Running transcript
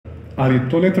Ali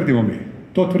to ne tvrdimo mi.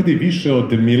 To tvrdi više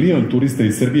od 1 milion turista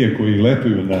iz Srbije koji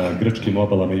letuju na grčkim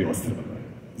obalama i ostrvama.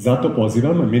 Zato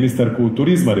pozivam ministarku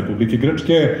turizma Republike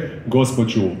Grčke,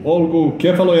 gospođu Olgu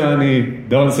Keboliјani,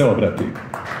 da vam se obrati.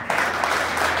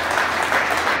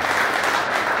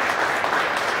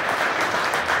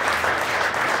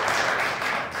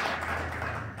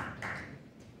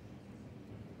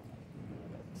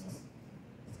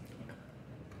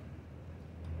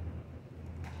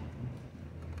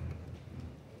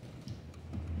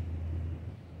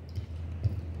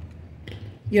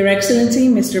 Your Excellency,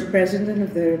 Mr. President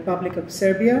of the Republic of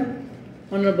Serbia,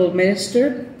 Honorable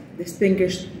Minister,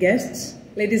 distinguished guests,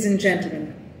 ladies and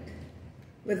gentlemen.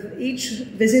 With each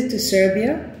visit to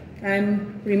Serbia,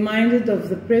 I'm reminded of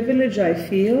the privilege I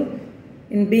feel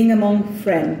in being among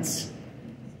friends.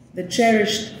 The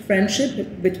cherished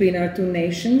friendship between our two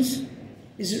nations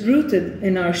is rooted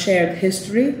in our shared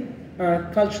history, our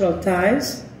cultural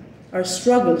ties, our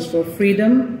struggles for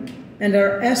freedom, and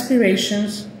our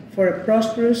aspirations for a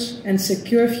prosperous and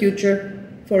secure future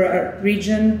for our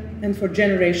region and for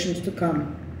generations to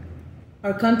come.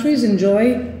 Our countries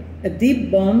enjoy a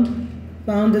deep bond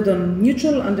founded on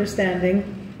mutual understanding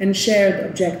and shared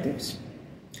objectives.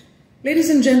 Ladies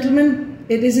and gentlemen,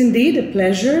 it is indeed a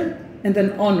pleasure and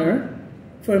an honor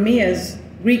for me as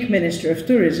Greek Minister of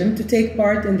Tourism to take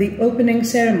part in the opening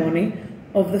ceremony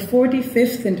of the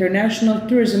 45th International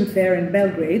Tourism Fair in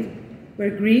Belgrade, where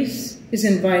Greece is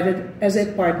invited as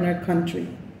a partner country.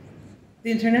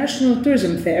 The International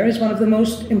Tourism Fair is one of the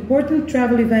most important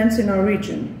travel events in our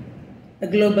region, a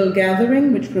global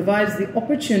gathering which provides the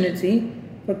opportunity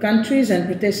for countries and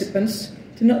participants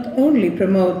to not only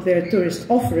promote their tourist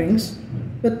offerings,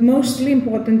 but mostly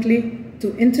importantly,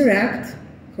 to interact,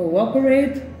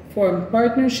 cooperate, form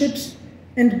partnerships,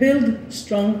 and build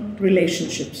strong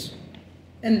relationships.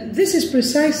 And this is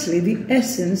precisely the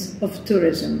essence of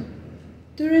tourism.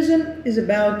 Tourism is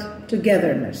about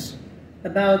togetherness,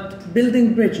 about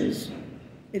building bridges.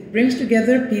 It brings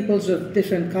together peoples of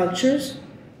different cultures,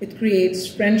 it creates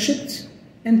friendships,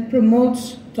 and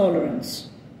promotes tolerance.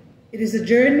 It is a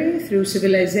journey through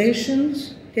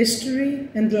civilizations, history,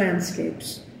 and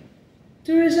landscapes.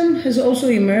 Tourism has also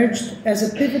emerged as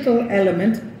a pivotal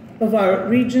element of our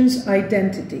region's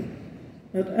identity.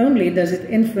 Not only does it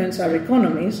influence our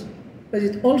economies, but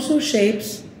it also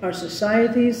shapes our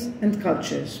societies and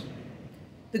cultures.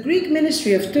 The Greek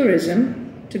Ministry of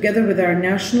Tourism, together with our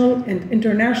national and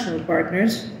international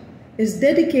partners, is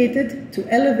dedicated to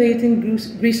elevating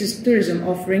Greece's tourism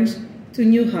offerings to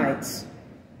new heights.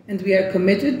 And we are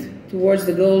committed towards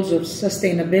the goals of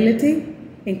sustainability,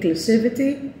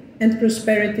 inclusivity, and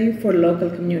prosperity for local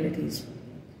communities.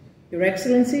 Your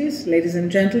Excellencies, ladies and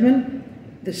gentlemen,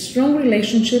 the strong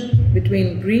relationship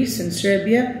between Greece and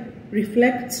Serbia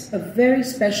reflects a very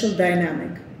special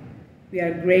dynamic. We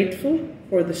are grateful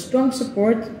for the strong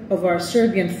support of our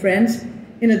Serbian friends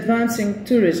in advancing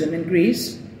tourism in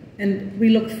Greece, and we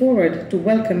look forward to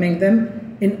welcoming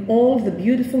them in all the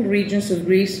beautiful regions of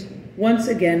Greece once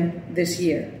again this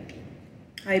year.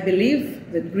 I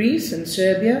believe that Greece and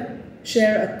Serbia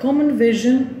share a common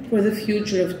vision for the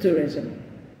future of tourism.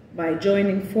 By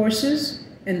joining forces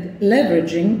and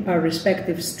leveraging our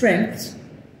respective strengths,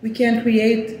 we can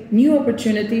create new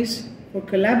opportunities for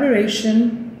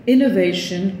collaboration,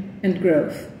 innovation, and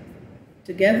growth.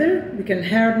 Together, we can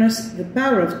harness the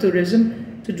power of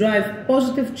tourism to drive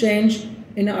positive change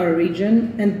in our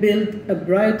region and build a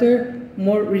brighter,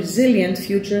 more resilient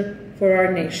future for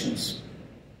our nations.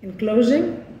 In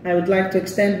closing, I would like to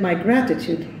extend my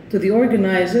gratitude to the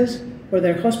organizers for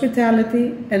their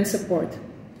hospitality and support.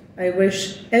 I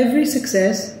wish every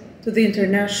success to the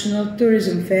International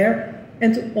Tourism Fair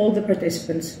and to all the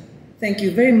participants. Thank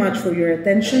you very much for your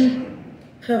attention.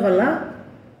 Hvala.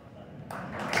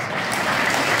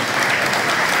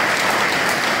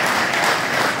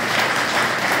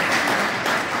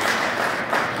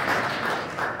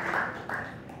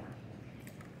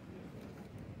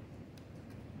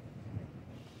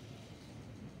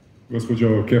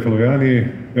 Gospođo Keboliјani,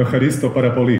 Euharisto Parapoli.